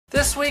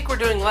This week we're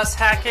doing less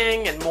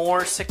hacking and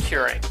more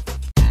securing.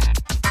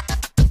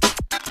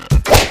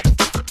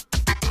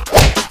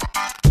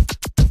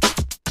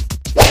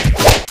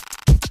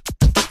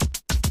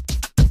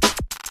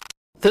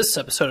 This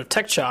episode of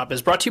Tech Shop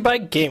is brought to you by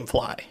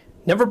Gamefly.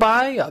 Never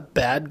buy a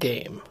bad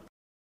game.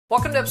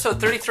 Welcome to episode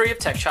 33 of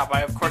Tech Shop.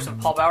 I, of course, am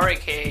Paul Bauer,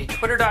 aka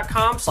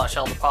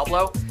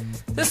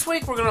twitter.com/ElderPablo. This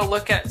week we're going to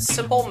look at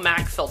simple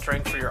Mac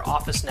filtering for your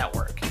office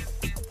network.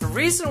 The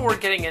reason we're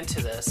getting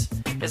into this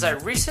is I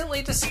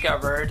recently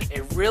discovered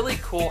a really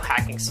cool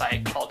hacking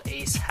site called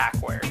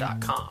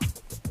acehackware.com.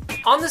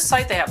 On this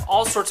site they have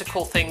all sorts of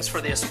cool things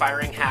for the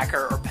aspiring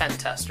hacker or pen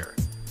tester.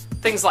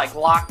 Things like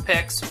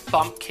lockpicks,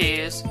 bump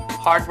keys,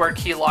 hardware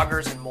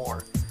keyloggers, and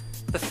more.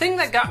 The thing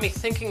that got me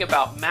thinking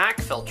about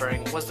Mac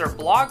filtering was their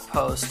blog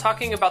post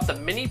talking about the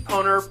Mini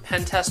Pwner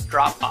Pentest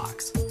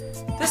Dropbox.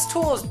 This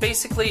tool is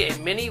basically a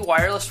mini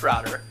wireless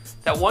router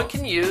that one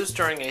can use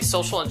during a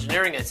social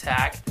engineering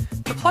attack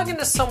to plug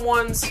into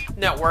someone's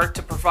network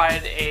to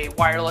provide a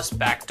wireless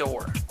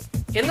backdoor.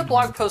 In the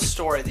blog post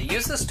story, they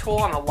use this tool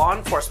on a law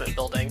enforcement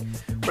building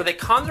where they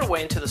con their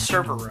way into the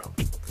server room.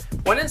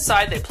 When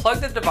inside, they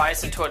plugged the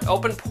device into an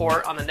open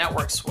port on the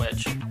network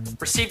switch,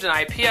 received an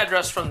IP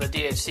address from the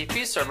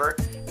Dhcp server,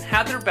 and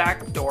had their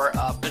backdoor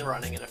up and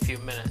running in a few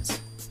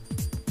minutes.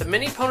 The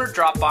Mini Pwner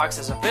Dropbox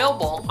is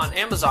available on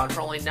Amazon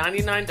for only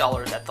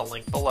 $99 at the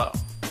link below.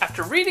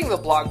 After reading the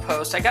blog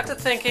post, I got to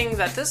thinking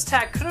that this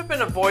attack could have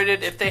been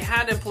avoided if they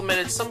had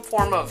implemented some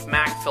form of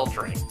Mac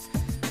filtering.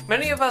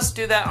 Many of us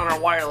do that on our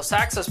wireless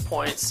access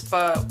points,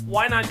 but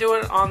why not do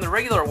it on the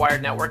regular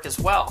wired network as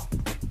well?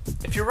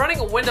 If you're running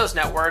a Windows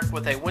network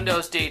with a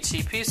Windows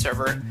Dhcp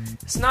server,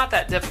 it's not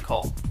that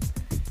difficult.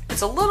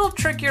 It's a little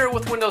trickier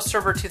with Windows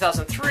Server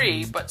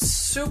 2003, but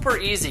super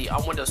easy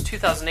on Windows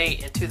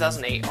 2008 and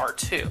 2008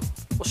 R2.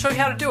 We'll show you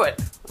how to do it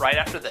right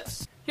after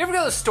this. You ever go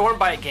to the store and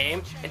buy a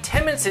game, and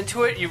 10 minutes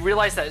into it you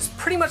realize that it's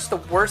pretty much the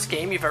worst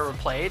game you've ever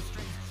played?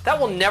 That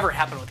will never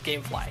happen with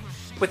Gamefly.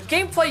 With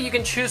Gamefly you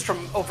can choose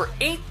from over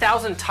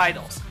 8,000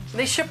 titles, and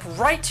they ship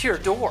right to your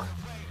door.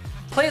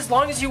 Play as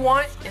long as you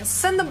want, and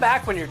send them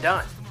back when you're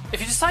done. If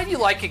you decide you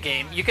like a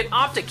game, you can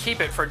opt to keep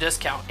it for a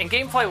discount, and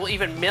Gamefly will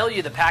even mail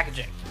you the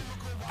packaging.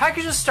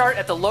 Packages start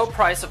at the low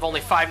price of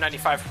only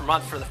 $5.95 per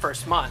month for the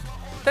first month.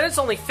 Then it's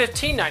only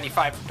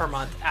 $15.95 per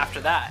month after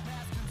that.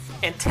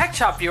 And Tech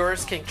Shop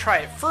viewers can try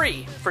it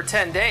free for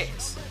 10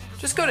 days.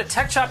 Just go to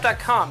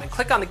techshop.com and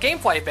click on the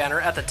Gamefly banner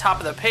at the top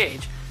of the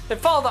page, then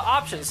follow the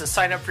options to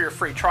sign up for your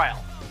free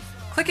trial.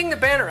 Clicking the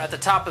banner at the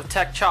top of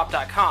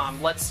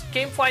techshop.com lets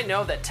Gamefly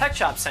know that Tech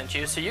Shop sent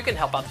you so you can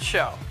help out the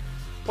show.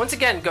 Once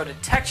again, go to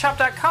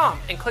techshop.com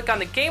and click on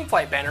the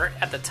Gamefly banner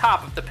at the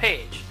top of the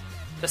page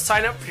to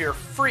sign up for your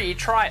free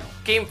trial.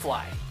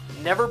 Gamefly.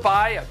 Never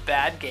buy a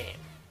bad game.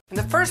 In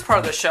the first part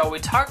of the show, we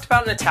talked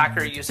about an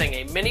attacker using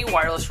a mini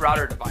wireless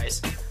router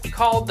device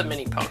called the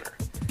Mini Pwner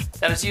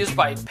that is used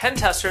by pen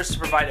testers to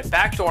provide a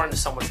backdoor into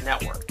someone's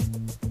network.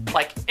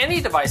 Like any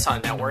device on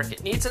a network,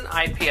 it needs an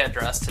IP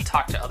address to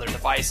talk to other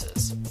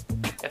devices.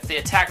 If the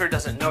attacker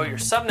doesn't know your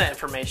subnet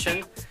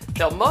information,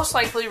 they'll most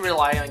likely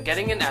rely on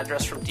getting an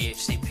address from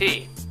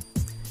DHCP.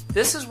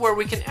 This is where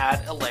we can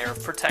add a layer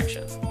of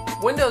protection.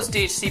 Windows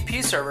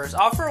DHCP servers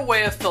offer a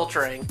way of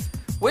filtering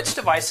which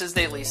devices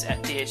they lease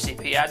at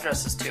DHCP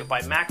addresses to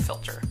by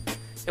MacFilter.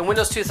 In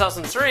Windows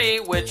 2003,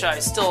 which I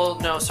still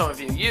know some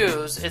of you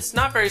use, it's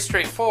not very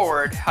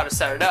straightforward how to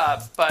set it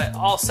up, but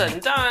all said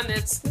and done,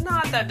 it's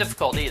not that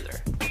difficult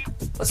either.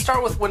 Let's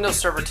start with Windows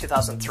Server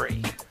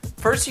 2003.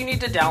 First, you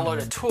need to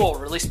download a tool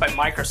released by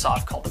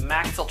Microsoft called the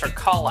MacFilter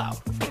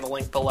Callout from the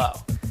link below.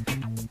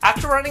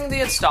 After running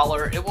the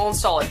installer, it will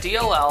install a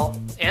DLL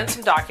and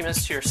some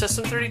documents to your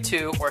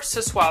System32 or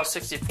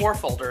SysWow64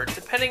 folder,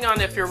 depending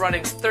on if you're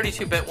running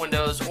 32-bit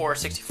Windows or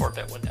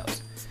 64-bit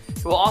Windows.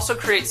 It will also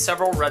create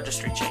several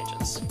registry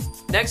changes.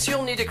 Next,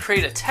 you'll need to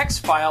create a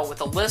text file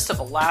with a list of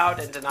allowed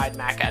and denied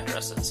MAC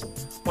addresses.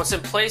 Once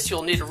in place,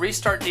 you'll need to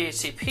restart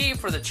DHCP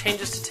for the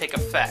changes to take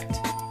effect.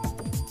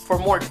 For a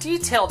more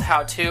detailed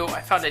how-to,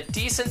 I found a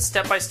decent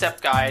step-by-step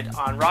guide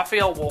on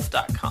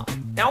RaphaelWolf.com.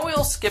 Now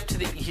we'll skip to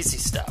the easy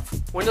stuff,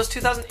 Windows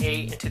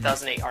 2008 and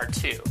 2008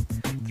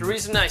 R2. The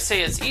reason I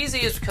say it's easy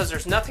is because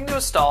there's nothing to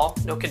install,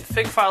 no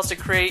config files to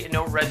create, and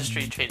no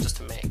registry changes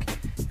to make.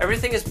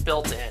 Everything is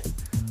built in.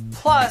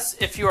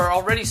 Plus, if you are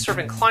already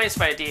serving clients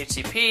via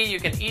DHCP, you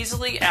can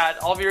easily add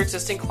all of your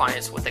existing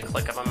clients with a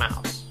click of a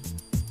mouse.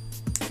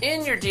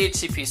 In your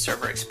DHCP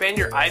server, expand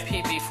your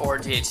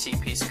IPv4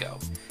 DHCP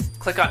scope.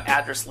 Click on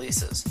Address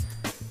Leases.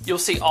 You'll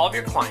see all of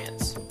your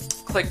clients.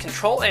 Click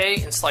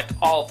Ctrl-A and select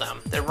all of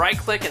them. Then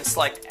right-click and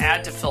select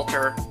Add to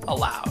Filter,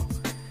 Allow.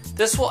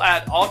 This will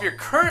add all of your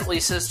current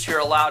leases to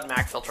your allowed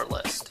MacFilter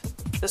list.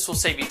 This will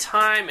save you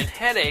time and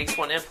headaches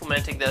when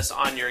implementing this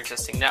on your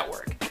existing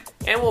network,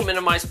 and will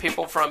minimize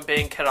people from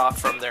being cut off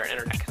from their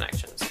internet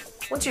connections.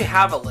 Once you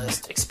have a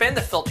list, expand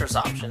the filters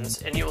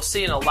options and you will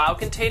see an Allow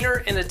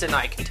container and a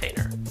Deny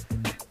container.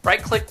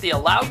 Right-click the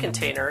Allow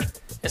container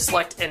and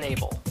select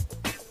Enable.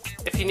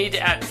 If you need to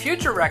add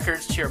future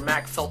records to your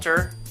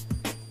MacFilter,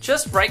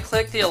 just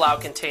right-click the Allow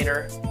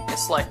container and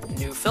select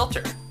New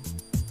Filter.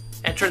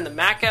 Enter in the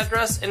MAC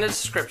address in the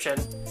description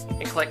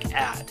and click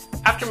Add.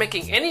 After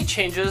making any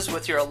changes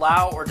with your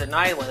Allow or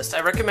Deny list,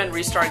 I recommend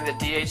restarting the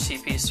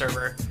DHCP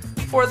server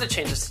for the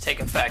changes to take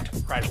effect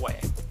right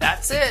away.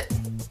 That's it!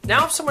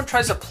 Now if someone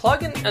tries to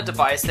plug in a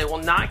device, they will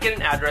not get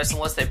an address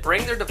unless they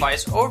bring their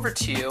device over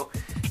to you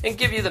and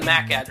give you the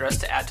MAC address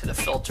to add to the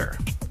filter.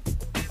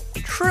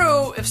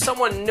 True, if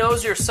someone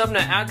knows your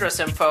subnet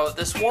address info,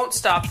 this won't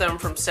stop them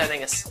from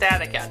setting a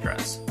static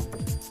address.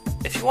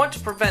 If you want to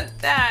prevent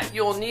that,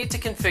 you'll need to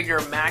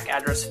configure MAC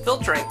address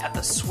filtering at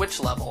the switch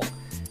level,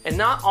 and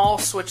not all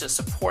switches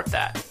support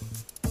that.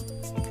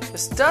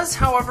 This does,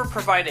 however,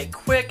 provide a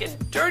quick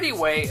and dirty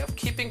way of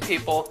keeping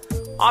people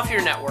off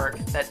your network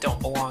that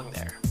don't belong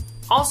there.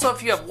 Also,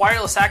 if you have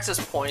wireless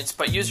access points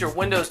but use your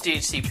Windows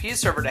DHCP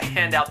server to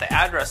hand out the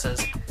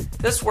addresses,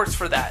 this works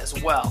for that as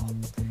well.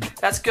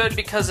 That's good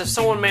because if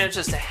someone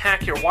manages to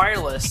hack your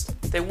wireless,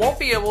 they won't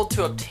be able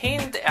to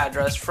obtain the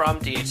address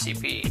from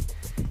DHCP.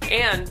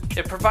 And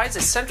it provides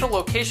a central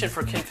location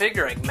for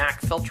configuring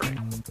MAC filtering.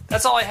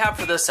 That's all I have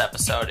for this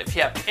episode. If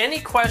you have any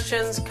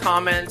questions,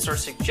 comments, or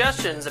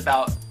suggestions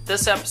about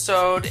this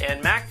episode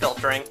and MAC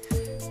filtering,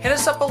 hit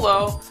us up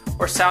below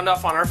or sound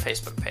off on our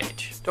Facebook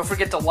page. Don't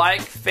forget to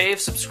like, fave,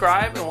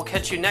 subscribe, and we'll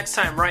catch you next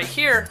time right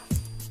here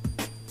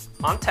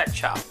on Tech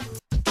Chop.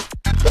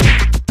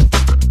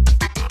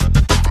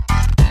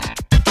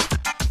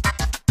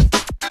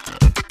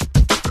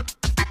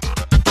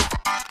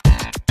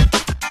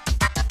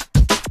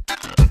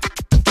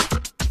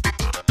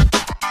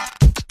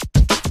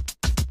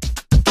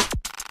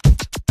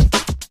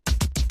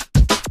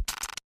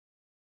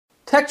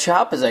 Tech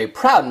Chop is a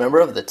proud member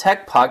of the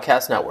Tech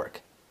Podcast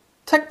Network.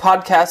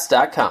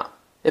 TechPodcasts.com.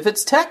 If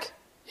it's tech,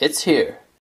 it's here.